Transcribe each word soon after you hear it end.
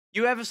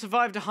You ever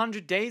survived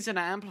 100 days in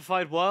an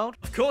amplified world?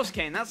 Of course,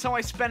 Kane, that's how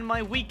I spend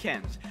my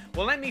weekends.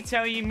 Well, let me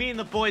tell you, me and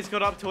the boys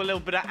got up to a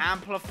little bit of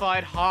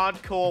amplified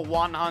hardcore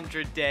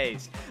 100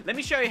 days. Let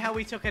me show you how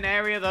we took an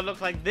area that looked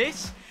like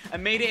this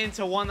and made it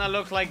into one that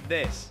looked like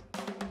this.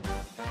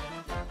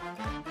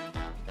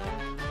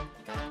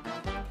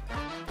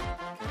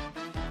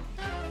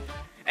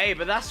 Hey,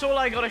 but that's all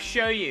I gotta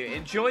show you.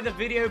 Enjoy the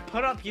video,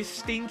 put up your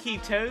stinky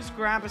toes,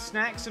 grab a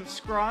snack,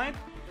 subscribe,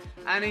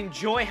 and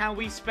enjoy how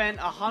we spent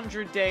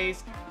 100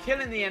 days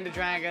killing the Ender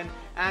Dragon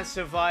and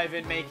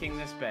surviving making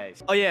this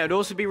base. Oh yeah, it'd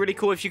also be really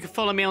cool if you could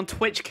follow me on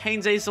Twitch,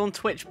 KanesAce on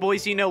Twitch,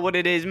 boys. You know what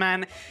it is,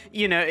 man.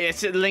 You know,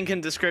 it's a link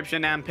in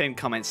description and pinned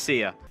comment.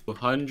 See ya.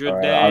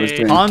 100 days.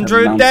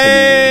 100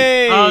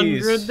 days.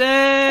 100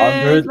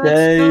 days. 100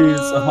 days.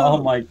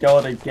 Oh my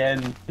god,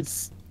 again.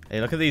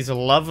 Hey, look at these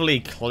lovely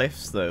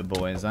cliffs though,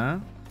 boys, huh?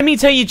 Let me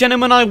tell you,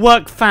 gentlemen, I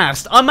work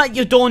fast. I'm at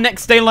your door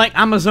next day like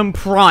Amazon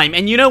Prime.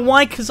 And you know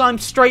why? Because I'm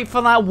straight for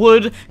that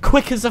wood,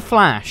 quick as a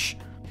flash.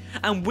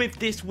 And with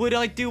this wood,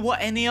 I do what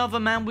any other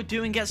man would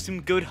do and get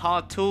some good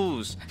hard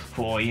tools.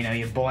 For, you know,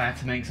 your boy had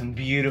to make some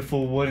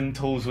beautiful wooden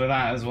tools with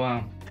that as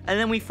well. And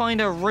then we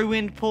find a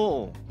ruined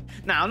portal.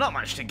 Now, not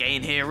much to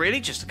gain here, really.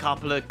 Just a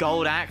couple of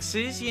gold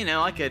axes. You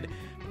know, I could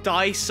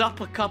dice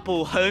up a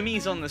couple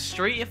homies on the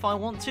street if I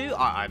want to.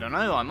 I don't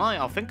know, I might,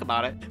 I'll think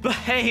about it. But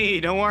hey,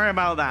 don't worry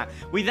about that.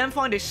 We then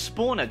find a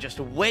spawner just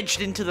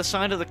wedged into the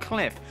side of the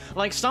cliff.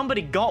 Like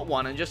somebody got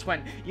one and just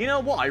went, you know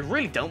what, I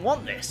really don't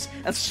want this,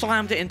 and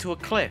slammed it into a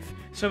cliff.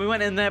 So we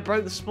went in there,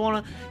 broke the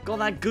spawner, got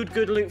that good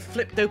loot,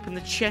 flipped open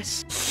the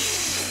chest,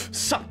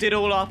 sucked it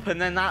all up,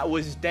 and then that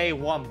was day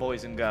one,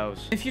 boys and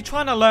girls. If you're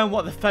trying to learn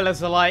what the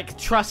fellas are like,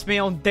 trust me,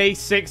 on day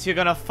 6, you're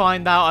gonna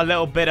find out a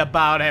little bit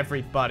about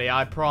everybody,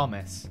 I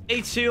promise.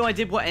 Day 2, I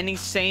did what any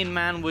sane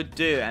man would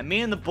do, and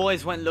me and the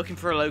boys went looking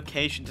for a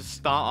location to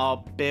start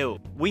our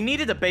build. We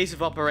needed a base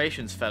of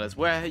operations, fellas,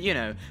 where, you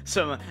know,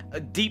 some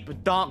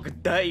deep, dark,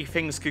 dirty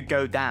things could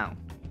go down.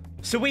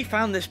 So we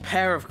found this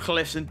pair of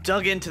cliffs and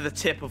dug into the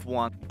tip of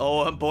one.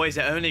 Oh, and boys,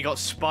 it only got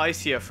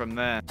spicier from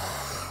there.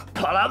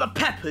 Pull out the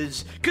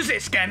peppers, because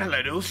it's getting a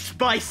little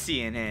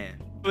spicy in here.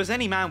 As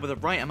any man with the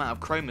right amount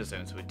of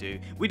chromosomes would do,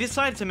 we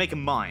decided to make a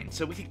mine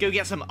so we could go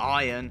get some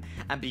iron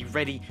and be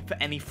ready for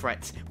any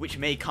threats which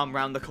may come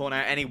round the corner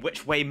at any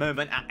which way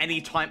moment at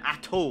any time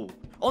at all.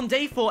 On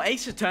day 4,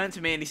 Ace turned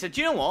to me and he said,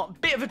 you know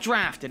what, bit of a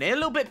draft in here, a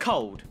little bit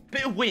cold,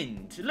 bit of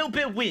wind, a little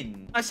bit of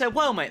wind. I said,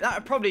 well mate, that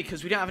would probably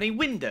because we don't have any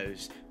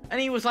windows. And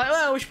he was like,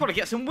 well, we should probably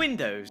get some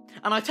windows.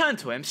 And I turned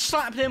to him,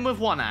 slapped him with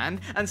one hand,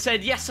 and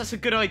said, yes, that's a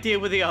good idea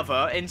with the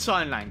other, in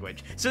sign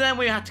language. So then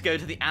we had to go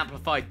to the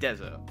amplified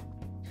desert.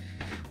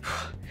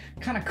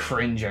 Kind of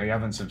cringe you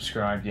haven't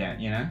subscribed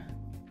yet, you know?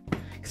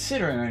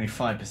 Considering only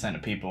 5%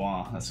 of people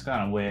are, that's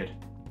kind of weird.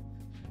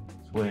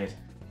 It's weird.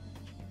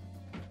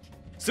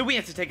 So we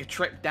had to take a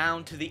trip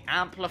down to the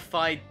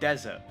amplified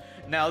desert.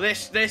 Now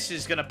this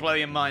is gonna blow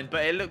your mind,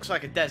 but it looks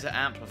like a desert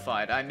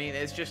amplified. I mean,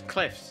 it's just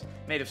cliffs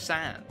made of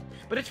sand.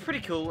 But it's pretty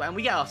cool, and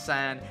we get our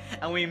sand,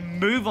 and we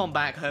move on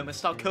back home and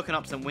start cooking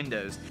up some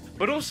windows.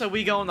 But also,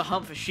 we go on the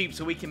hunt for sheep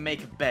so we can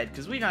make a bed,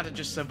 because we've had to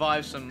just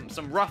survive some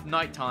rough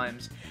night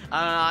times,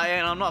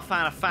 and I'm not a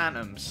fan of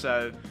phantoms,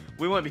 so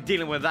we won't be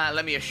dealing with that,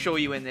 let me assure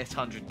you, in this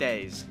 100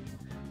 days.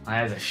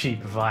 There's a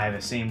sheep if I ever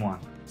seen one.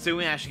 So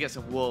we actually get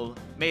some wool,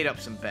 made up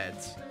some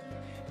beds.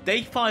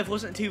 Day 5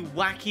 wasn't too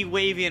wacky,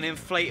 wavy, and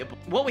inflatable.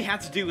 What we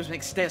had to do was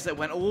make stairs that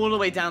went all the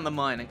way down the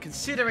mine, and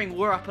considering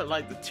we're up at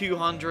like the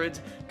 200s,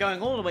 going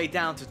all the way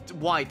down to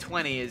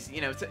Y20 is,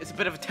 you know, it's a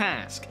bit of a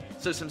task.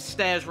 So some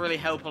stairs really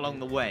help along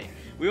the way.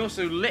 We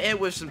also lit it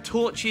with some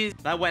torches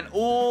that went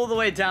all the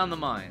way down the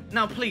mine.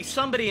 Now please,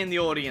 somebody in the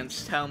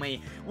audience tell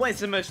me, what is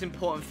the most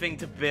important thing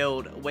to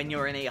build when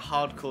you're in a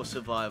hardcore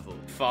survival?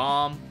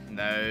 Farm?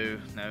 No.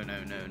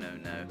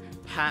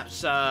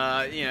 Perhaps,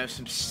 you know,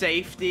 some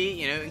safety,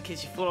 you know, in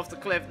case you fall off the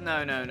cliff.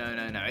 No.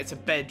 It's a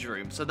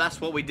bedroom. So that's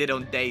what we did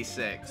on day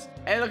 6.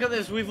 Hey, look at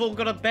this. We've all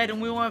got a bed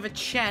and we all have a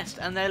chest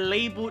and they're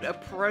labeled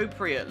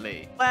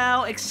appropriately.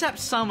 Well, except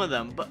some of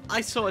them, but I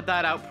sorted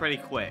that out pretty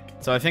quick.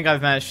 So I think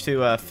I've managed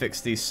to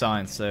fix these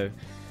signs. So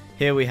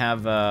here we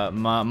have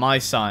my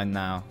sign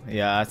now.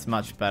 Yeah, that's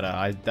much better.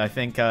 I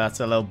think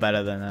that's a little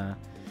better than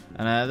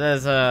and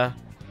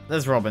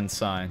there's Robin's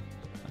sign.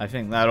 I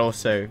think that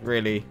also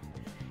really, you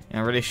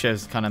know, really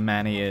shows the kind of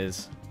man he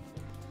is,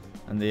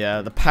 and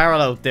the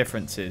parallel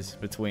differences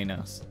between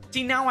us.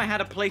 See, now I had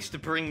a place to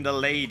bring the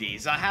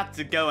ladies. I had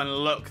to go and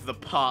look the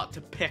part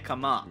to pick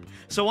them up.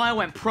 So I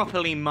went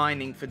properly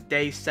mining for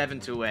day 7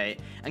 to 8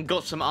 and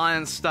got some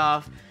iron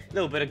stuff, a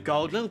little bit of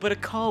gold, a little bit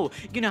of coal.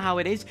 You know how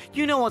it is.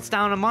 You know what's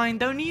down a mine,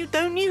 don't you?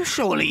 Don't you?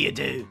 Surely you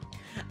do.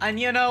 And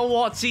you know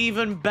what's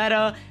even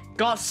better?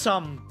 Got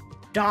some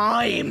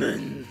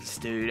diamonds,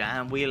 dude,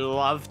 and we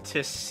love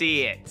to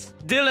see it.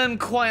 Dylan,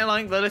 quite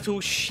like the little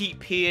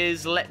sheep he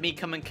is, let me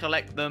come and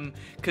collect them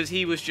because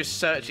he was just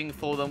searching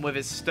for them with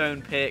his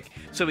stone pick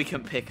so we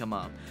can pick them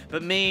up.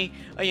 But me,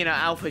 you know,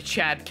 Alpha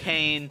Chad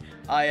Kane,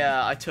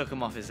 I took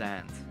him off his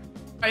hand.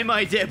 Hey,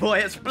 my dear boy,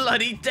 it's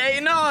bloody day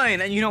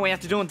 9! And you know what we have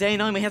to do on day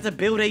 9? We have to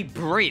build a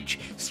bridge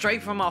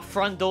straight from our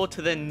front door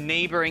to the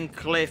neighboring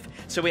cliff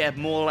so we have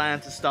more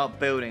land to start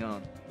building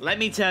on. Let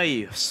me tell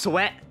you,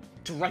 sweat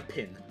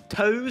dripping,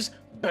 toes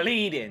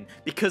bleeding,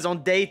 because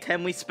on day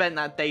 10 we spent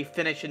that day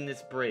finishing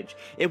this bridge.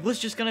 It was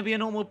just gonna be a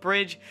normal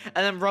bridge,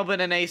 and then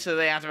Robin and Asa,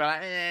 they have to be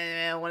like,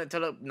 I want it to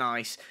look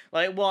nice.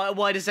 Like,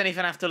 why does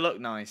anything have to look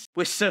nice?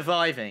 We're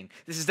surviving.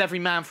 This is every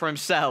man for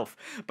himself.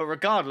 But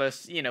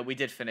regardless, you know, we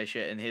did finish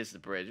it, and here's the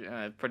bridge.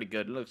 Pretty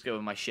good. Looks good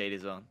with my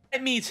shaders on.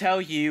 Let me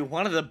tell you,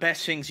 one of the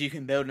best things you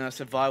can build in a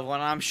survival,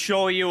 and I'm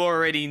sure you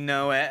already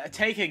know it.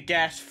 Take a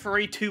guess.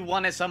 3, 2,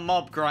 1, it's a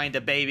mob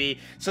grinder, baby.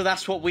 So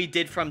that's what we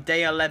did from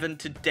day 11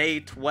 to day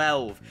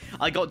 12.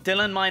 I got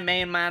Dylan, my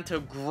main man,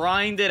 to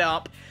grind it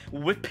up,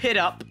 whip it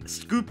up,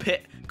 scoop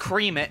it,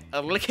 cream it,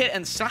 lick it,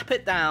 and slap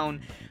it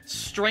down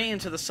straight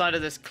into the side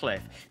of this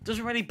cliff. It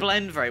doesn't really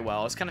blend very well.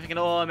 I was kind of thinking,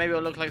 oh, maybe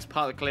it'll look like it's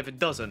part of the cliff. It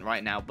doesn't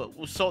right now, but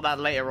we'll sort that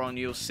later on,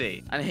 you'll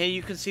see. And here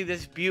you can see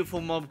this beautiful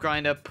mob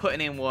grinder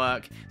putting in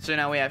work. So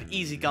now we have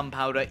easy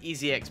gunpowder,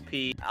 easy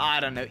XP, I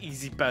don't know,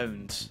 easy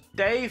bones.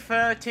 Day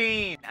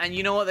 13. And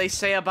you know what they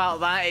say about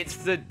that? It's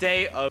the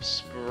day of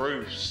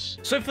spruce.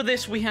 So for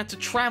this, we had to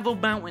travel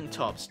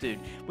mountaintops, dude.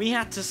 We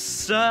had to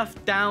surf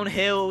down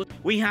hills.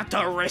 We had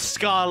to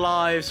risk our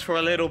lives for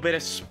a little bit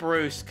of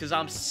spruce, because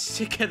I'm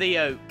sick of the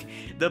oak.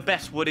 The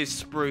best wood is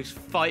spruce.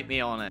 Fight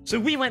me on it. So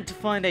we went to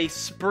find a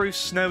spruce,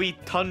 snowy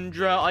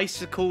tundra,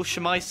 icicle,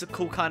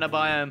 shemicicle kind of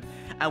biome.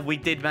 And we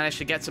did manage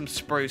to get some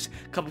spruce,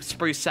 a couple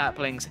spruce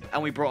saplings,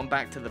 and we brought them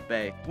back to the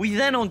bay. We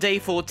then, on day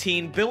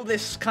 14, built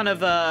this kind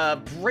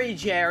of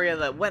bridge area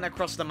that went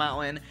across the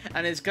mountain,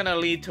 and it's gonna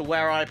lead to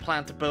where I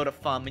plan to build a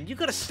farm. And you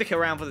gotta stick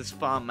around for this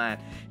farm, man,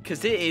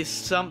 because it is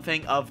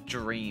something of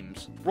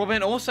dreams.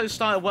 Robin also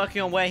started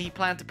working on where he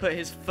planned to put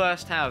his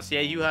first house.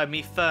 Yeah, you heard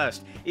me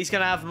first. He's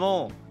gonna have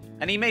more.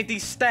 And he made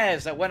these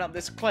stairs that went up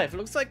this cliff. It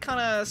looks like kind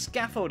of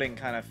scaffolding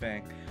kind of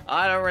thing.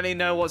 I don't really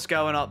know what's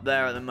going up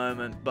there at the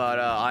moment, but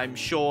I'm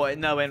sure,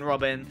 knowing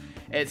Robin,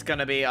 it's going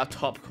to be a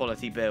top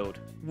quality build.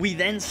 We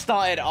then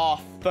started our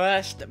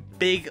first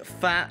big,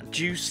 fat,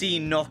 juicy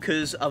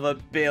knockers of a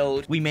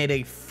build. We made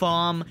a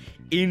farm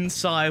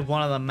inside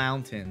one of the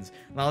mountains.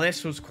 Now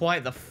this was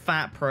quite the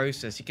fat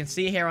process. You can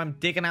see here I'm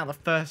digging out the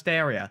first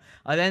area.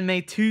 I then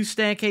made 2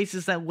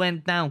 staircases that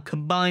went down,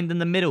 combined in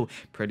the middle.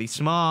 Pretty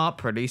smart,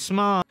 pretty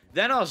smart.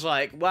 Then I was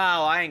like,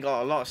 wow, I ain't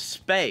got a lot of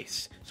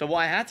space. So what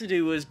I had to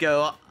do was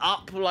go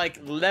up like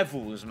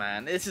levels,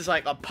 man. This is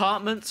like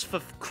apartments for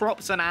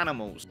crops and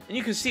animals. And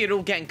you can see it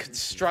all getting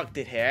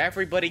constructed here.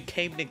 Everybody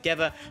came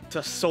together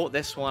to sort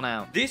this one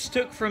out. This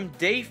took from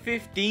day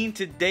 15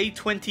 to day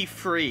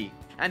 23.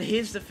 And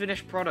here's the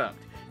finished product.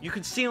 You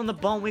can see on the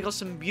bottom we got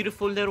some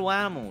beautiful little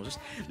animals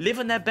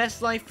living their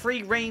best life,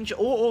 free range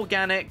or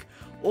organic,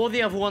 or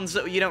the other ones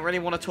that you don't really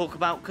want to talk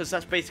about because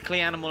that's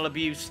basically animal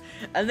abuse.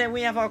 And then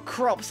we have our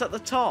crops at the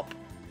top.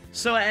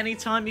 So at any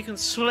time you can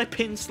slip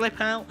in, slip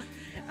out,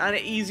 and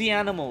easy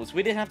animals.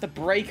 We didn't have to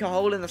break a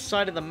hole in the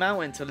side of the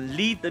mountain to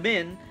lead them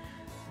in,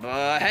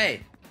 but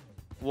hey,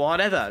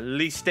 whatever, at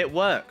least it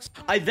works.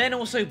 I then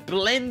also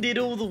blended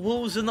all the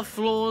walls and the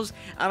floors,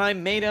 and I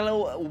made a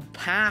little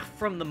path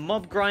from the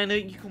mob grinder.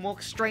 You can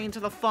walk straight into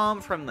the farm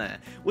from there.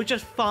 We're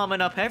just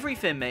farming up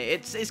everything, mate.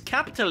 It's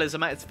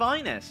capitalism at its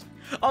finest.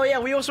 Oh yeah,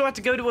 we also had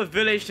to go to a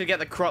village to get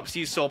the crops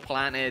you saw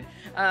planted,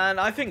 and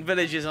I think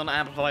villages on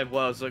Amplified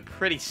Worlds look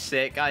pretty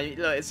sick.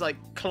 Look, it's like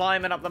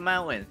climbing up the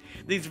mountain.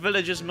 These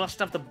villagers must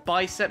have the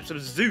biceps of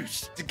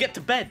Zeus to get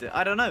to bed.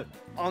 I don't know.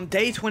 On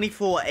day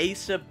 24,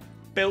 Asa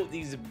built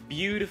these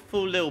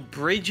beautiful little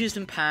bridges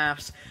and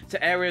paths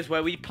to areas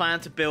where we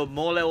plan to build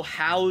more little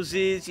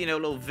houses, you know,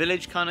 little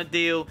village kind of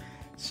deal.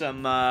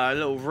 Some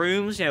little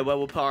rooms, you know, where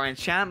we'll put our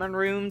enchantment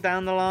room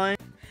down the line.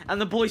 And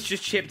the boys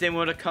just chipped in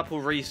with a couple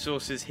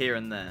resources here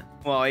and there.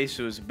 While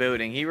Asa was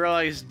building, he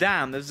realized,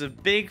 damn, there's a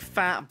big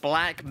fat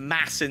black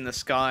mass in the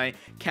sky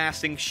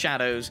casting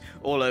shadows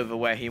all over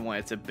where he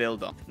wanted to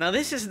build on. Now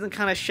this isn't the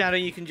kind of shadow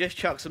you can just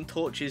chuck some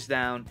torches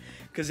down,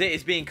 because it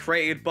is being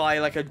created by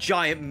like a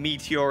giant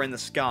meteor in the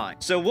sky.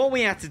 So what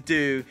we had to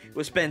do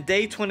was spend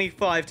day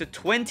 25 to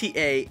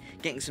 28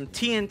 getting some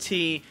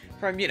TNT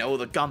from, you know, all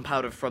the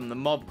gunpowder from the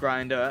mob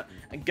grinder,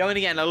 and going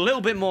to get a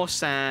little bit more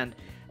sand.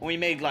 And we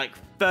made like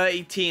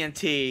 30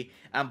 TNT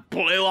and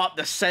blew up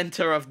the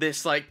center of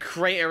this like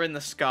crater in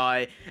the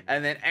sky,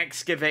 and then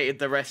excavated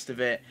the rest of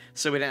it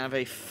so we don't have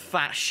a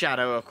fat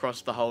shadow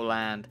across the whole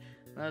land.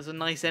 There's a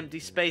nice empty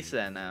space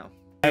there now.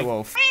 Hey,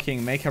 well,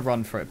 f***ing make a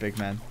run for it, big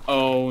man.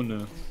 Oh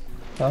no.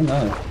 Oh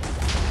no.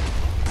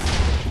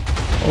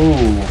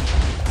 Oh.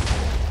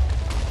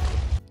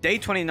 Day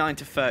 29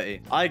 to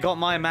 30, I got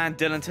my man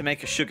Dylan to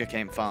make a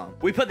sugarcane farm.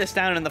 We put this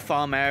down in the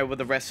farm area with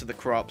the rest of the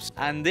crops,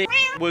 and this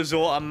was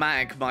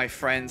automatic, my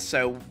friends,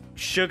 so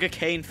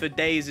sugarcane for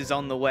days is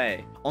on the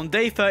way. On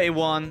day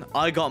 31,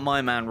 I got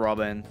my man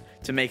Robin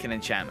to make an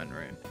enchantment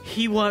room.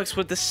 He works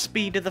with the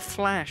speed of the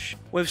Flash,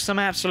 with some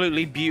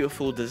absolutely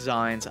beautiful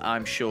designs,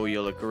 I'm sure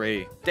you'll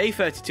agree. Day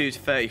 32 to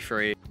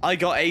 33, I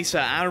got Asa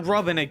and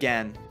Robin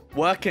again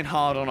working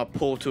hard on a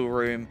portal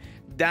room,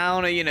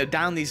 down,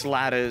 down these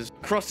ladders,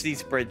 across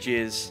these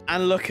bridges,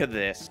 and look at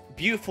this.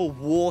 Beautiful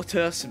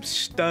water, some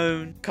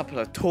stone, couple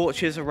of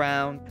torches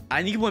around,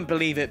 and you wouldn't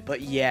believe it,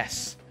 but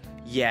yes,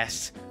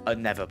 a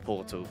nether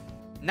portal.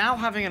 Now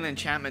having an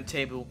enchantment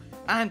table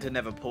and a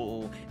nether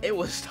portal, it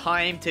was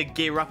time to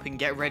gear up and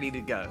get ready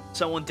to go.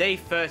 So on day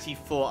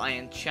 34, I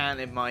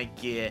enchanted my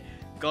gear,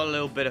 got a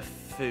little bit of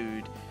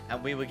food,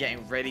 and we were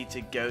getting ready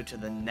to go to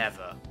the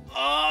nether.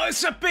 Oh,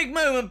 it's a big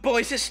moment,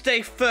 boys. It's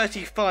day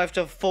 35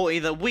 to 40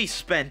 that we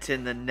spent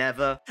in the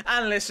nether.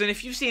 And listen,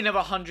 if you've seen other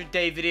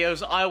 100-day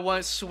videos, I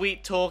won't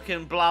sweet talk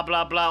and blah,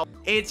 blah, blah.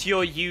 It's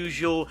your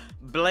usual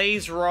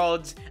blaze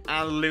rods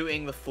and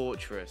looting the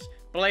fortress.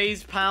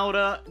 Blaze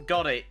powder,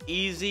 got it.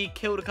 Easy,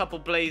 killed a couple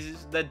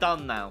blazes, they're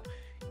done now.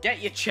 Get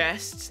your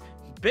chests,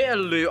 bit of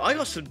loot. I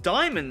got some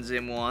diamonds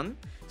in one.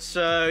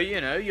 So,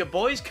 your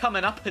boy's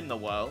coming up in the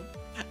world.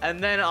 And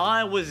then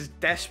I was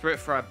desperate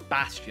for a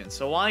bastion,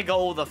 so I got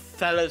all the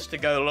fellas to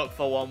go look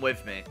for one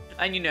with me.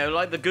 And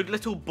like the good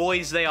little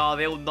boys they are,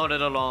 they all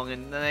nodded along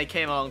and then they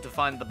came along to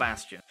find the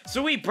bastion.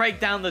 So we break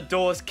down the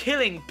doors,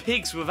 killing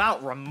pigs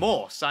without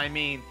remorse. I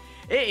mean,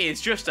 it is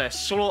just a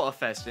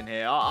slaughterfest in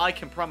here, I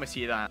can promise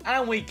you that.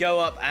 And we go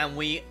up and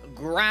we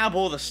grab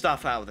all the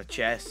stuff out of the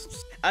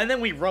chests. And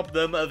then we rob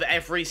them of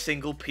every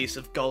single piece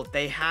of gold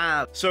they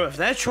have. So if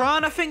they're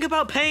trying to think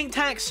about paying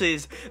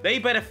taxes, they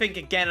better think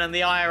again and the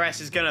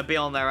IRS is going to be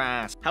on their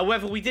ass.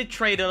 However, we did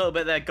trade a little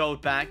bit of their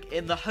gold back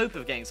in the hope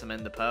of getting some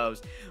ender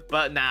pearls.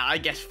 But nah, I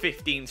guess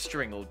 15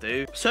 string will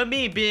do. So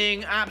me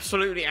being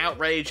absolutely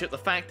outraged at the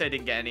fact they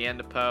didn't get any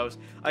ender pearls,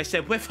 I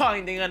said, we're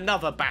finding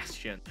another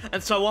bastion.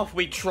 And so off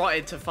we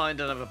trotted to find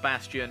another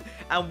bastion.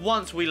 And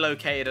once we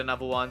located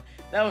another one,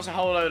 there was a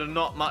whole load of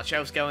not much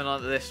else going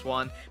on at this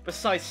one,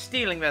 besides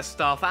stealing their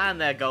stuff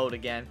and their gold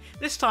again.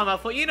 This time I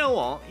thought, you know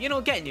what? You're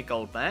not getting your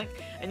gold back,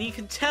 and you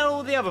can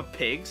tell the other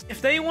pigs,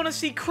 if they want to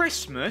see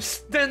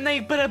Christmas, then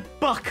they better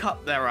buck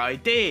up their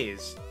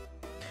ideas.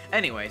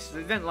 Anyway, so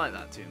they didn't like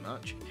that too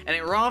much, and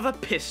it rather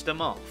pissed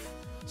them off.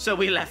 So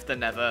we left the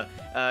nether,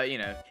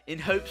 in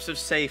hopes of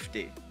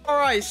safety.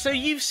 Alright, so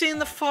you've seen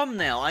the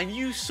thumbnail, and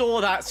you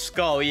saw that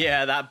skull,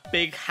 yeah, that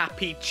big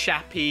happy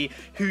chappy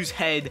whose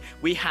head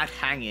we had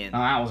hanging. Oh,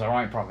 that was a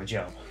right proper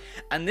job.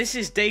 And this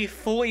is day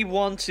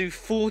 41 to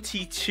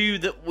 42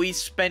 that we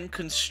spent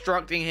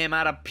constructing him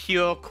out of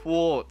pure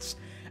quartz.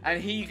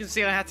 And here you can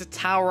see I had to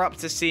tower up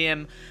to see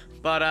him.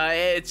 But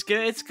it's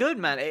good,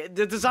 man.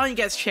 The design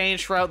gets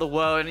changed throughout the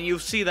world, and you'll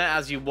see that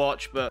as you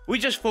watch. But we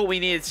just thought we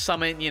needed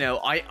something,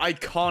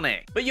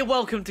 iconic. But you're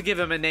welcome to give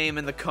him a name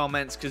in the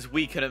comments, because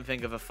we couldn't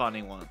think of a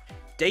funny one.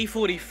 Day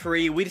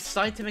 43, we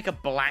decided to make a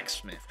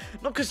blacksmith.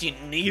 Not because you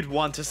need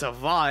one to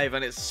survive,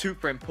 and it's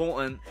super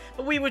important,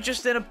 but we were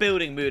just in a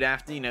building mood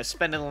after,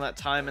 spending all that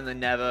time in the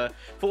nether.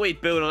 Thought we'd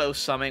build a little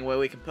something where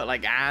we could put,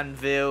 like,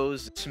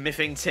 anvils,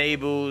 smithing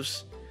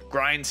tables,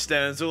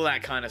 grindstones, all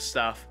that kind of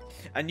stuff.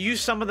 And use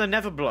some of the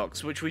nether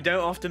blocks, which we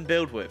don't often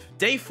build with.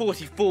 Day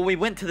 44, we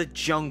went to the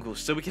jungle,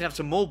 so we can have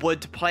some more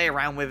wood to play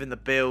around with in the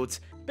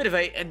builds. Bit of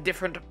a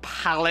different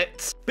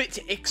palette. Bit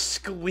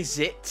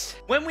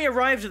exquisite. When we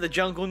arrived at the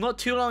jungle, not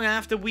too long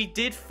after, we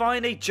did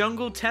find a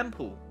jungle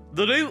temple.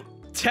 The loot,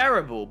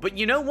 terrible, but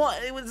you know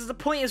what? The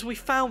point is we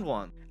found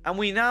one. And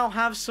we now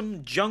have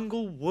some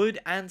jungle wood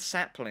and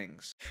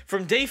saplings.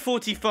 From day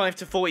 45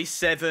 to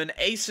 47,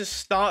 Ace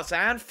starts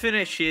and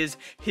finishes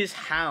his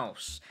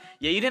house.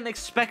 Yeah, you didn't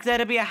expect there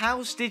to be a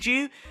house, did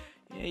you?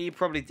 Yeah, you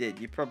probably did.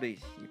 You probably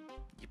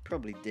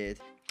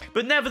did.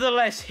 But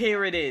nevertheless,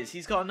 here it is.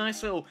 He's got a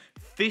nice little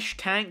fish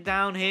tank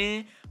down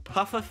here.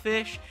 Puffer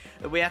fish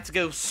that we had to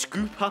go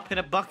scoop up in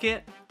a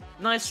bucket.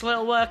 Nice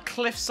little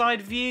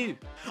cliffside view.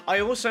 I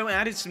also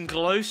added some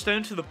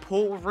glowstone to the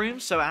portal room,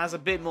 so it has a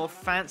bit more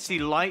fancy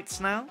lights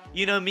now.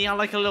 You know me, I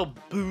like a little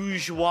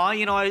bourgeois.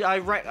 I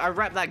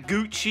rep that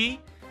Gucci.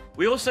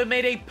 We also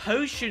made a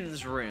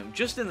potions room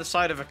just in the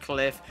side of a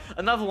cliff.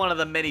 Another one of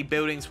the many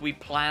buildings we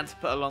plan to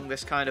put along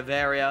this kind of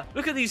area.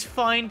 Look at these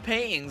fine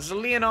paintings.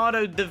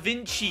 Leonardo da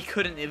Vinci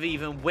couldn't have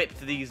even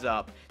whipped these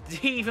up. Did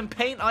he even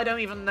paint? I don't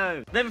even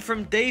know. Then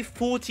from day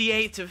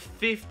 48 to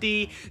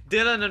 50,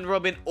 Dylan and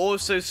Robin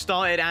also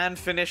started and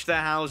finished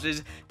their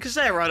houses because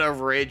they're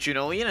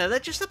unoriginal. They're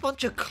just a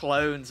bunch of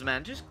clones,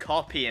 man. Just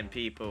copying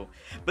people.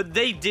 But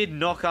they did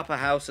knock up a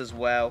house as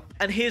well.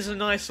 And here's a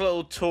nice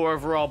little tour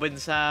of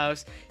Robin's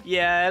house.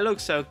 Yeah, it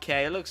looks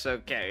okay. It looks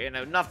okay.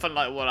 Nothing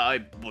like what I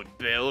would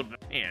build.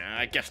 But,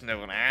 I guess no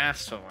one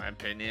asked for my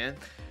opinion.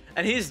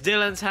 And here's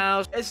Dylan's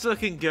house. It's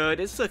looking good.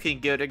 It's looking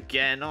good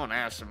again. No one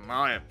asked for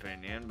my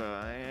opinion, but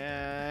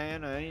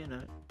yeah, you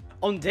know.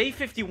 On day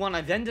 51, I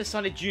then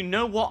decided, you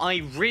know what I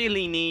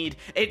really need?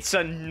 It's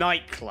a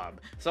nightclub.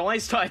 So I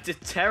started to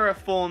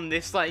terraform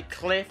this,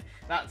 cliff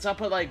that's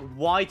up at,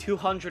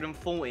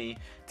 Y240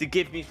 to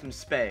give me some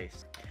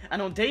space.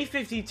 And on day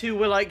 52,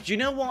 we're like, do you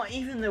know what?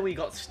 Even though we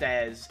got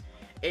stairs,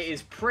 it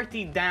is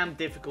pretty damn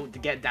difficult to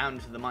get down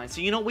to the mine. So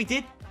you know what we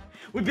did?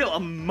 We built a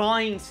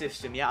mine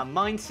system, yeah, a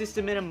mine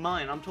system in a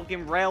mine. I'm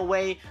talking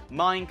railway,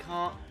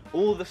 minecart,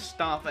 all the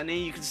stuff, and then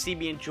you can see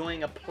me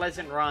enjoying a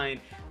pleasant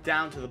ride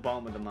down to the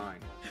bottom of the mine.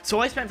 So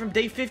I spent from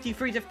day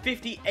 53 to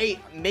 58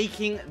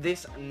 making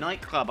this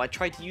nightclub. I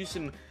tried to use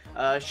some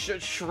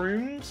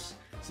shrooms,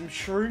 some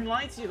shroom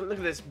lights. Look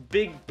at this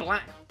big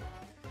black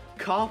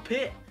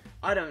carpet.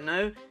 I don't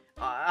know.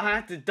 I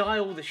had to dye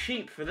all the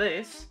sheep for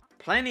this.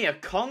 Plenty of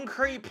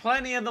concrete,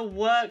 plenty of the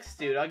works,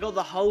 dude. I got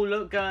the whole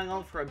look going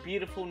on for a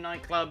beautiful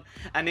nightclub.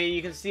 And here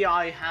you can see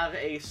I have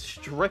a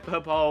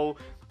stripper pole.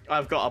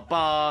 I've got a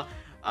bar.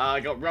 I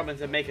got rubbing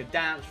to make a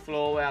dance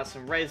floor. We have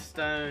some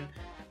redstone.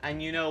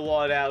 And you know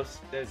what else?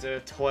 There's a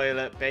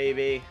toilet,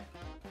 baby.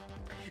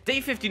 Day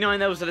 59,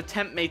 there was an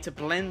attempt made to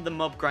blend the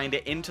mob grinder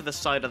into the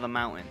side of the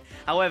mountain.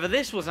 However,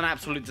 this was an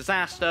absolute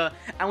disaster,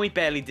 and we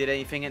barely did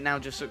anything. It now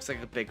just looks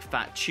like a big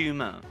fat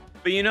tumor.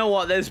 But you know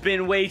what? There's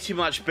been way too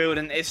much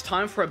building. It's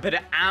time for a bit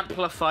of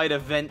amplified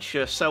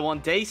adventure. So on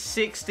day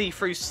 60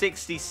 through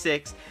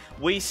 66,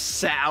 we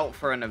set out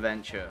for an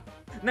adventure.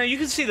 Now, you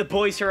can see the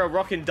boys here are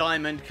rocking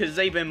diamond because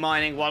they've been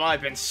mining while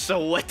I've been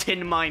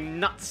sweating my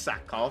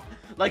nutsack off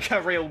like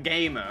a real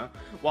gamer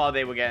while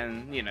they were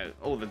getting, you know,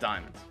 all the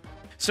diamonds.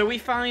 So we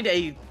find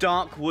a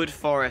dark wood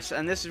forest,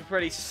 and this is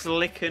pretty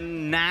slick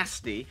and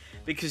nasty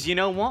because you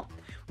know what?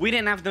 We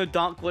didn't have no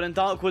dark wood, and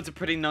dark wood's a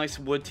pretty nice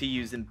wood to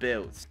use in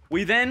builds.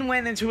 We then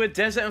went into a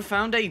desert and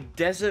found a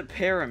desert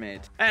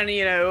pyramid. And,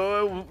 you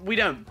know, we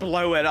don't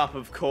blow it up,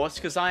 of course,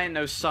 because I ain't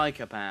no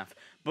psychopath.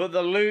 But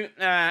the loot,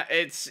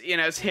 it's, you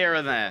know, it's here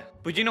and there.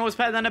 But you know what's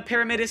better than a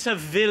pyramid? It's a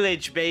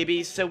village,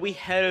 baby. So we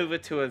head over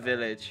to a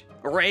village,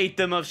 raid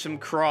them of some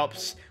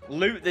crops,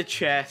 loot the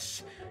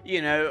chests,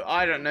 you know,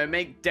 I don't know,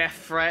 make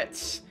death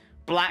threats,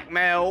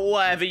 blackmail,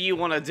 whatever you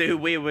want to do,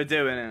 we were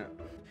doing it.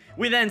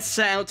 We then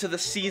set out to the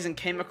seas and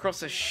came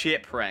across a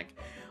shipwreck.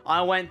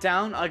 I went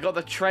down, I got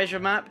the treasure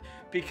map,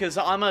 because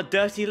I'm a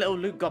dirty little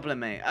loot goblin,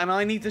 mate, and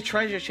I need the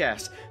treasure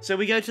chest. So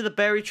we go to the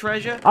buried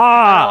treasure.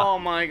 Ah! Oh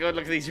my god,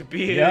 look at these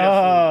beautiful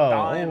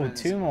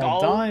diamonds. Oh, 2 more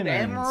Gold,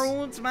 diamonds.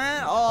 emeralds,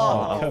 man.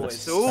 Oh, Oh,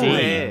 it's all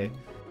here.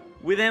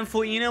 We then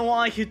thought, you know what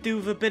I could do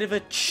with a bit of a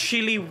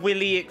chilly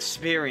willy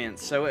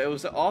experience. So it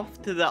was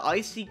off to the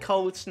icy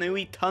cold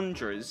snowy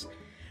tundras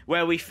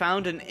where we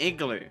found an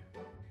igloo.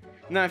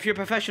 Now, if you're a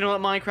professional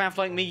at Minecraft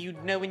like me,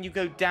 you'd know when you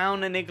go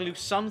down an igloo,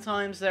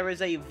 sometimes there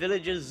is a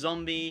villager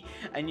zombie,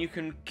 and you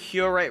can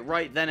cure it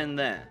right then and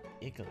there.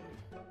 Igloo.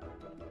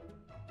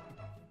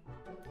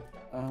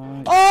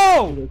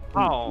 Oh!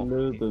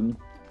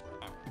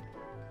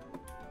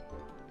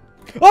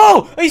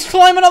 Oh! He's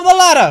climbing up the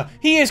ladder!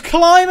 He is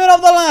climbing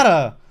up the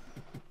ladder!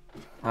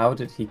 How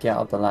did he get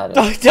up the ladder?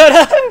 I don't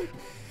know!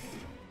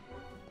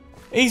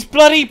 He's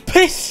bloody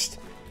pissed!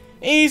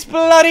 He's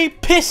bloody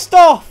pissed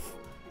off!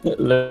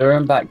 Lure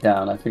him back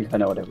down. I think I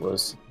know what it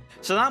was.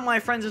 So that, my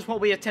friends, is what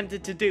we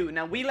attempted to do.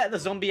 Now, we let the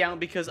zombie out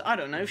because, I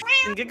don't know,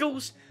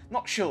 giggles?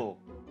 Not sure.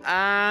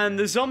 And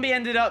the zombie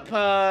ended up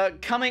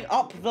coming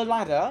up the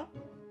ladder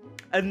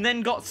and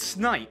then got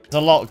sniped.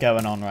 There's a lot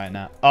going on right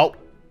now. Oh.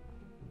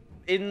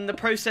 In the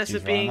process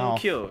of being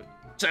cured.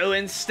 So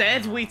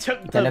instead, we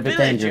took the a bit villager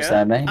dangerous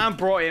there, mate. and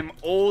brought him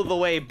all the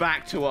way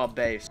back to our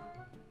base.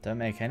 Don't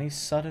make any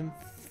sudden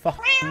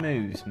fucking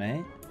moves,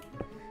 mate.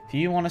 If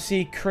you want to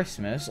see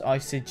Christmas, I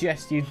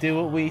suggest you do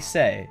what we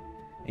say.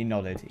 He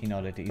nodded. He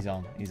nodded. He's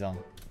on. He's on.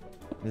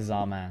 This is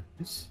our man.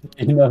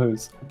 He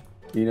knows.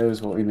 He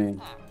knows what we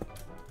mean.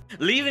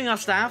 Leaving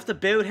us to have to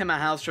build him a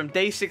house from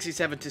day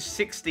 67 to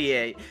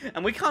 68,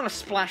 and we kind of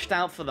splashed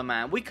out for the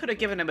man. We could have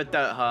given him a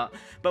dirt hut,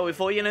 but we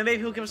thought, you know,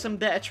 maybe he'll give us some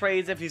better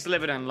trades if he's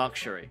living in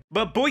luxury.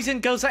 But boys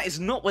and girls, that is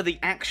not where the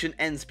action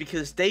ends,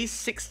 because days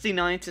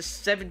 69 to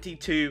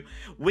 72,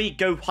 we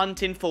go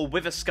hunting for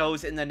wither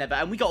skulls in the nether,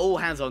 and we got all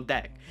hands on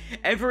deck.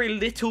 Every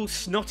little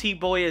snotty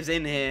boy is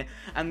in here,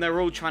 and they're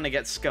all trying to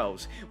get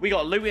skulls. We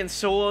got loot and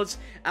swords,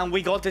 and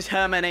we got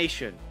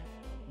determination.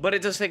 But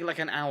it does take like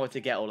an hour to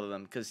get all of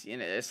them, because, you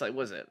know, it's like,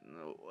 was it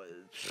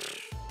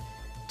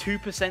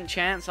 2%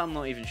 chance? I'm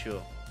not even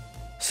sure.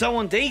 So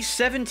on day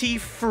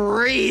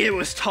 73, it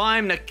was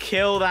time to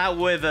kill that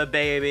wither,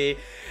 baby.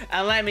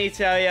 And let me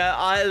tell you,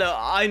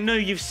 I know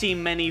you've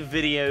seen many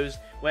videos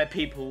where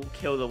people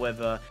kill the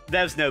wither.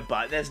 There's no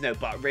but,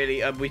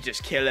 really. We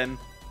just kill him.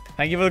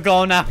 Thank you for the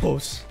golden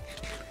apples.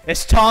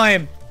 It's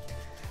time.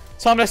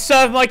 Time to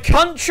serve my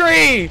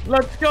country.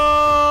 Let's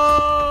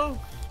go!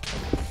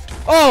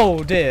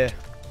 Oh dear.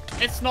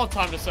 It's not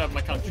time to serve my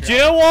country. Do you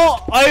know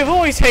what? I've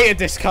always hated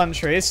this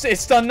country.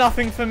 It's done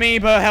nothing for me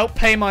but help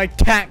pay my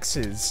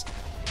taxes.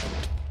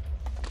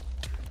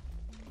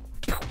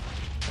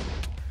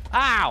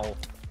 Ow!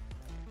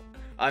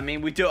 I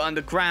mean, we do it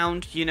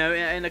underground, you know,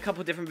 in a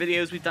couple different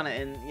videos. We've done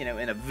it in, you know,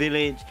 in a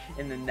village,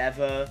 in the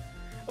nether.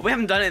 We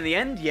haven't done it in the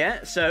end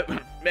yet, so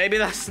maybe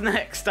that's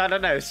next. I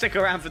don't know. Stick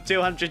around for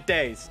 200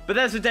 days. But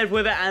there's a dead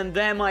wither, and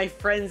there, my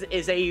friends,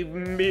 is a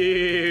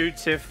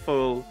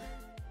beautiful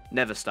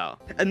nether star.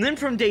 And then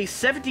from day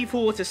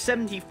 74 to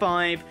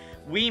 75,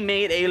 we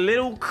made a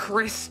little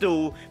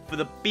crystal for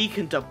the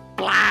beacon to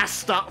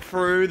blast up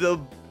through the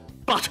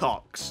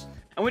buttocks.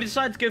 And we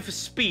decided to go for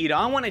speed.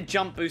 I wanted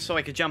jump boost so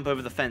I could jump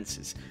over the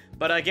fences.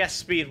 But I guess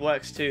speed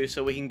works too,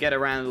 so we can get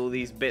around all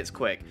these bits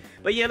quick.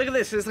 But yeah, look at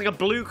this. It's like a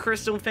blue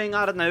crystal thing.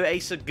 I don't know.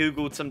 Asa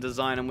Googled some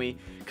design and we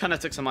kind of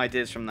took some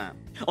ideas from that.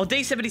 On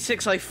day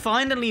 76, I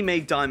finally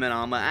made diamond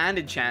armor and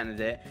enchanted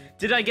it.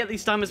 Did I get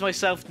these diamonds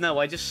myself? No,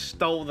 I just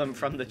stole them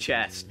from the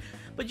chest.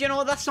 But you know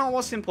what, that's not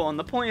what's important.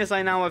 The point is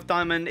I now have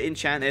diamond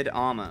enchanted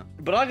armor.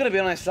 But I gotta be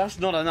honest, that's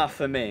not enough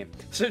for me.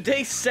 So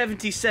day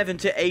 77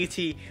 to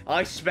 80,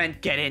 I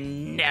spent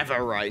getting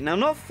Netherite. Now,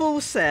 not full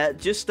set,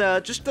 just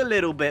a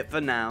little bit for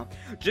now.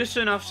 Just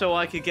enough so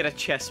I could get a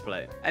chest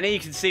plate. And here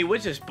you can see, we're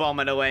just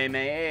bombing away,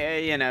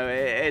 mate. You know,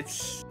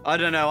 it's... I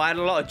don't know, I had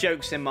a lot of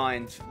jokes in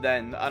mind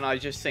then, and I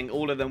just think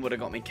all of them would have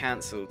got me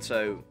cancelled,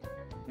 so...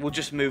 We'll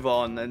just move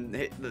on,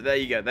 and there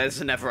you go, there's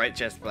a Netherite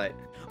chest plate.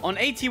 On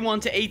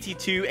 81 to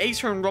 82,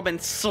 Asa and Robin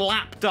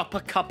slapped up a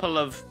couple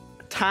of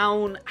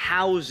town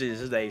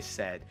houses, they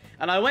said.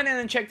 And I went in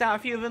and checked out a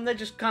few of them. They're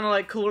just kind of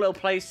like cool little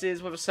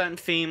places with a certain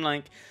theme.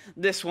 Like,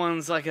 this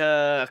one's like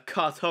a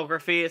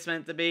cartography, it's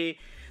meant to be.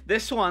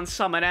 This one's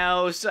something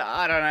else,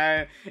 I don't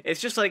know.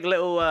 It's just like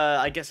little,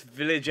 I guess,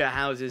 villager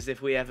houses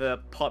if we ever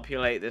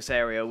populate this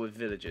area with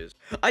villagers.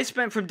 I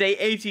spent from day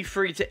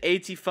 83 to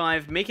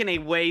 85 making a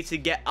way to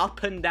get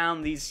up and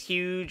down these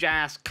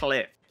huge-ass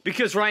cliffs.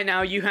 Because right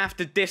now, you have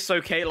to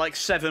dislocate like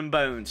 7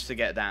 bones to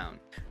get down.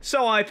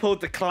 So I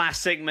pulled the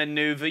classic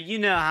maneuver. You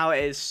know how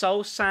it is.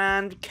 Soul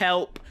sand,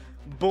 kelp,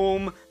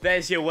 boom,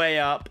 there's your way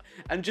up.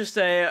 And just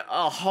a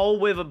hole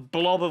with a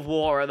blob of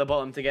water at the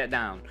bottom to get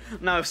down.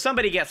 Now, if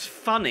somebody gets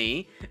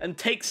funny and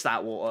takes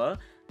that water,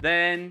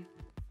 then...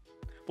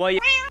 well,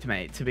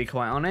 mate, to be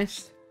quite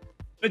honest.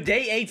 For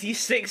day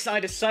 86, I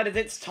decided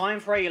it's time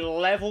for a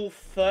level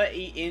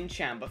 30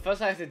 enchant. But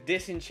first I have to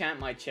disenchant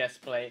my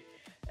chest plate.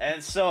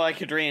 And so I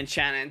could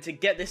re-enchant it. And to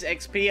get this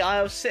XP,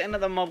 I was sitting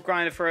at the mob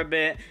grinder for a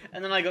bit.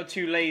 And then I got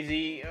too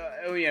lazy.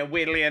 You know,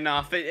 weirdly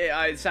enough.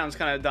 It sounds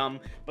kind of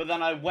dumb. But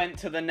then I went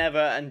to the nether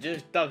and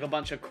just dug a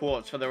bunch of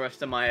quartz for the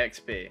rest of my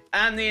XP.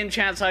 And the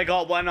enchants I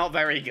got were not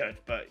very good.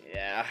 But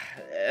yeah,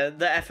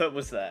 the effort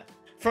was there.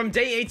 From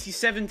day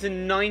 87 to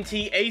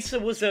 90, Asa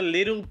was a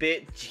little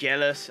bit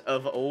jealous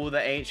of all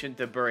the ancient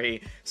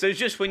debris. So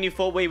just when you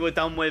thought we were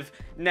done with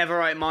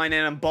netherite mining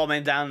and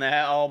bombing down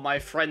there, oh my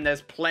friend,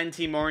 there's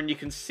plenty more and you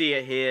can see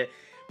it here.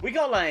 We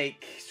got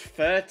like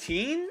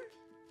 13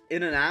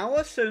 in an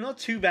hour, so not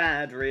too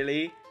bad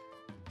really.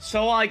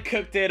 So I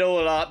cooked it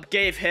all up,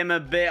 gave him a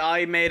bit,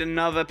 I made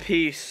another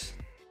piece.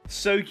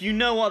 So you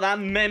know what that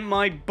meant,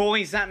 my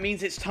boys. That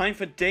means it's time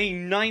for day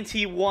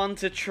 91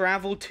 to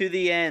travel to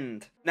the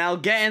end. Now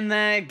getting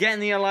there, getting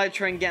the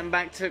elytra and getting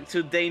back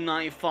to day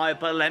 95,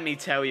 but let me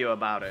tell you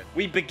about it.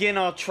 We begin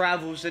our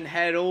travels and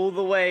head all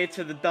the way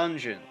to the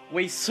dungeon.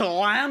 We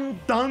slam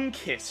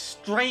dunk it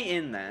straight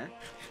in there.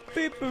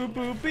 Beep boop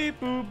boop beep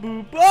boop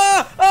boop.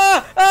 Ah!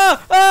 Ah!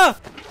 Ah! Ah!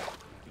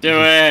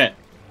 Do it!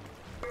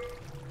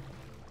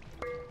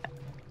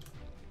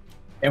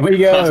 Here we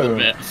go.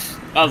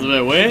 That was a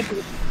bit weird.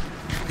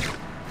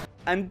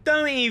 And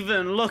don't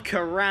even look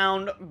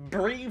around,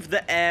 breathe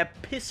the air,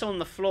 piss on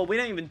the floor. We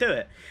don't even do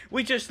it.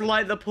 We just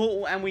light the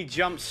portal and we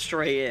jump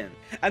straight in.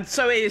 And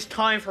so it is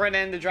time for an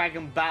Ender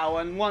Dragon battle.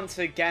 And once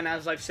again,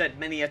 as I've said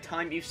many a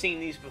time, you've seen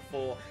these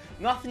before.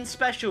 Nothing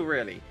special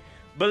really.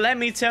 But let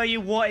me tell you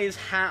what is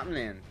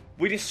happening.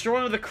 We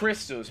destroy all the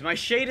crystals. My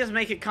shaders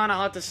make it kind of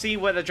hard to see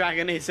where the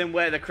dragon is and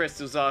where the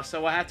crystals are,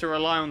 so I had to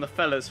rely on the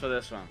fellas for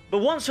this one. But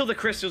once all the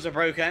crystals are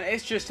broken,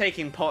 it's just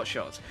taking pot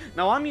shots.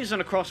 Now, I'm using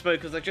a crossbow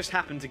because I just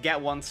happened to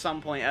get one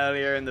some point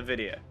earlier in the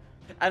video.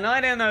 And I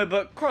don't know,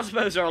 but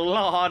crossbows are a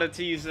lot harder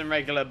to use than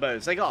regular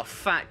bows. They got a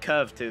fat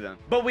curve to them.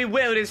 But we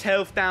whittled his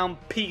health down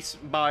piece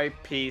by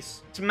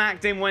piece.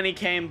 Smacked him when he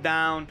came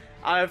down.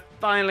 I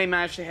finally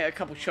managed to hit a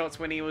couple shots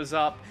when he was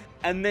up.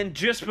 And then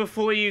just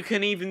before you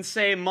can even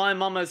say my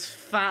mama's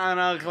fat and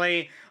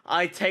ugly,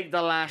 I take the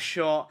last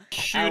shot.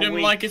 Shoot him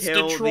like it's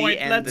Detroit.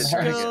 Let's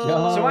go.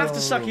 So after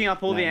sucking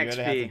up all the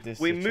XP,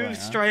 we move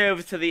straight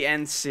over to the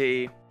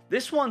NC.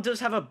 This one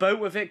does have a boat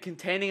with it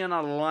containing an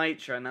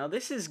elytra. Now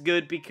this is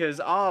good because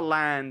our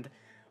land,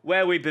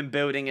 where we've been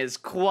building, is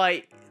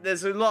quite...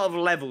 there's a lot of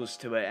levels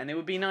to it. And it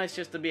would be nice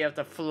just to be able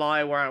to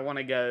fly where I want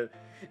to go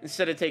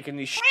instead of taking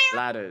these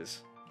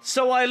ladders.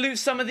 So I loot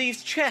some of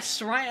these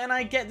chests, right? And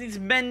I get these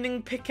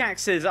mending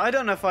pickaxes. I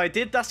don't know if I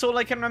did. That's all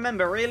I can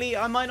remember. Really?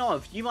 I might not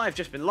have. You might have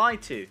just been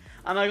lied to.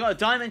 And I got a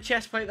diamond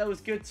chest plate that was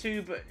good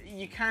too, but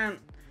you can't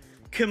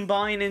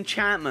combine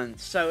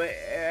enchantments. So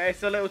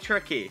it's a little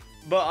tricky.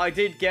 But I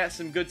did get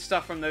some good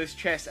stuff from those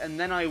chests. And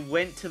then I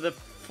went to the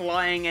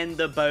flying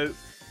ender boat,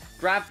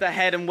 grabbed the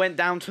head and went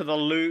down to the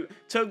loot.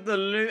 Took the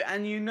loot,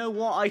 and you know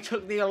what? I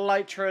took the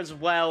elytra as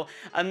well.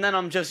 And then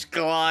I'm just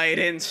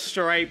gliding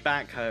straight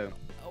back home.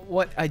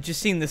 What? I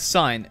just seen this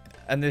sign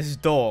and this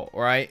door,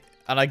 right?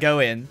 And I go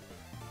in.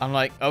 I'm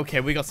like,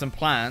 okay, we got some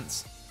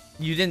plants.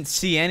 You didn't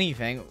see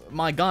anything.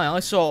 My guy,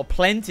 I saw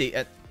plenty.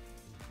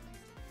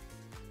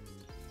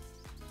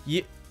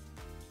 You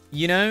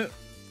know,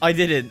 I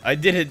didn't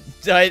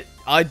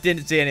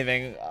see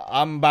anything.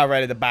 I'm about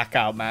ready to back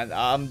out, man.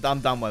 I'm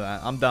done with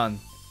that. I'm done.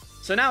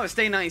 So now it's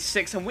day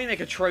 96 and we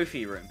make a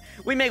trophy room.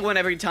 We make one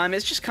every time.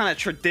 It's just kind of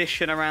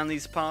tradition around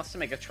these parts to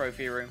make a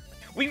trophy room.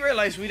 We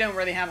realized we don't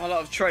really have a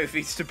lot of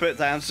trophies to put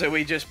down, so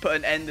we just put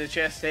an ender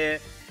chest here.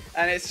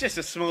 And it's just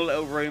a small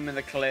little room in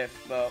the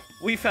cliff, but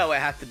we felt it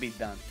had to be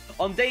done.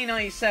 On day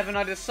 97,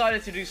 I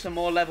decided to do some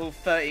more level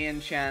 30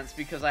 enchants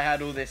because I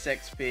had all this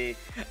XP.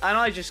 And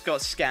I just got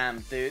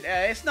scammed, dude.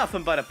 It's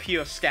nothing but a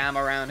pure scam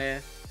around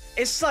here.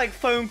 It's like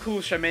phone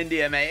calls from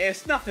India, mate.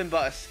 It's nothing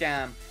but a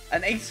scam.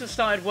 And Ace has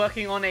started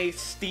working on a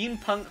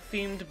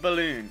steampunk-themed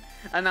balloon.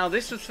 And now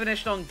this was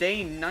finished on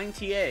day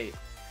 98.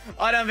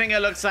 I don't think it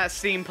looks that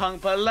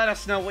steampunk, but let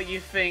us know what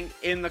you think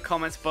in the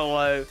comments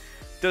below.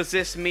 Does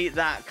this meet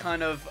that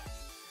kind of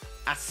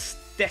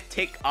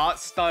aesthetic art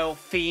style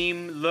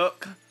theme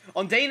look?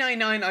 On day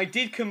 99, I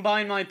did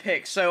combine my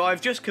picks, so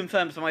I've just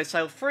confirmed to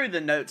myself through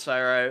the notes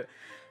I wrote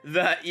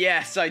that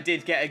yes, I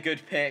did get a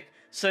good pick.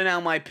 So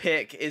now my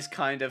pick is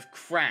kind of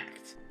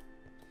cracked.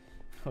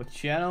 Oh,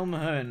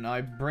 gentlemen,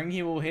 I bring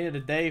you all here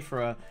today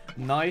for a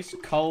nice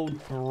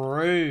cold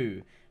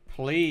brew.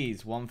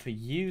 Please, one for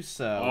you,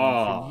 sir.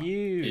 One for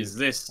you. Is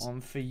this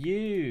one for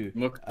you?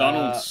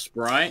 McDonald's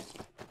Sprite?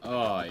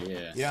 Oh,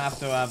 yeah. You don't have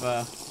to have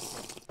a...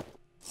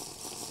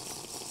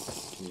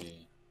 Yeah.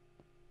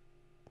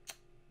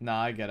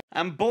 Nah, I get it.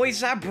 And boys,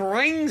 that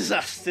brings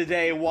us to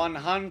day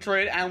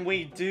 100, and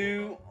we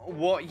do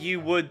what you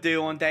would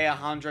do on day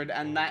 100,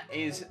 and that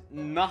is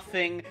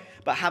nothing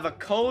but have a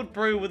cold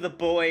brew with the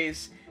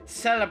boys,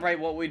 celebrate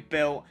what we'd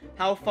built,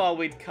 how far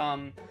we'd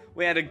come.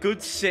 We had a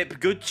good sip,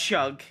 good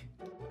chug.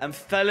 And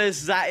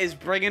fellas, that is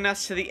bringing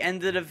us to the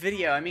end of the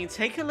video. I mean,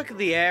 take a look at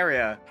the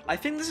area. I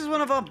think this is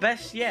one of our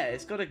best yet.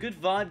 It's got a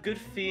good vibe, good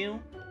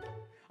feel.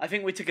 I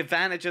think we took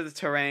advantage of the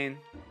terrain.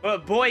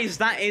 But boys,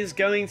 that is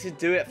going to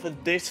do it for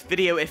this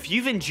video. If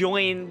you've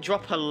enjoyed,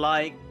 drop a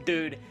like,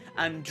 dude.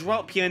 And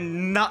drop your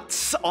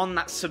nuts on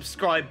that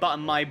subscribe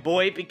button, my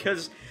boy.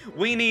 Because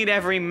we need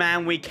every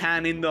man we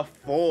can in the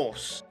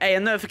force. Hey,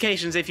 and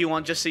notifications if you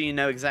want, just so you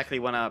know exactly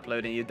when I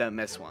upload and you don't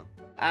miss one.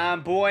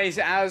 And boys,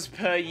 as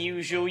per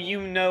usual,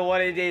 you know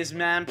what it is,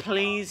 man.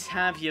 Please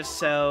have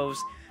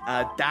yourselves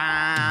a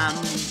damn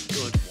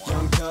good one.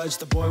 Young Cuz,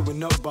 the boy with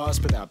no boss,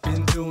 but I've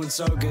been doing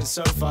so good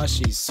so far.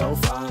 She's so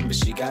fine, but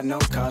she got no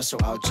car, so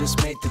I'll just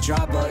make the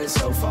drop, but it's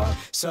so far.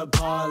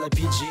 Subpar like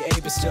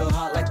PGA, but still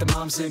hot like the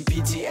moms in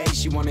PTA.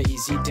 She want an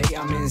easy date,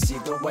 I'm in. See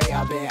the way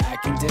I've been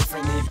acting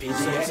differently in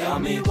PTA. So tell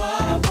me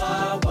why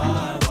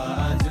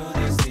I do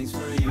these things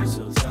for you.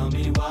 So tell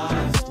me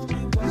why.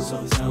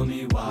 So tell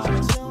me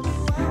why.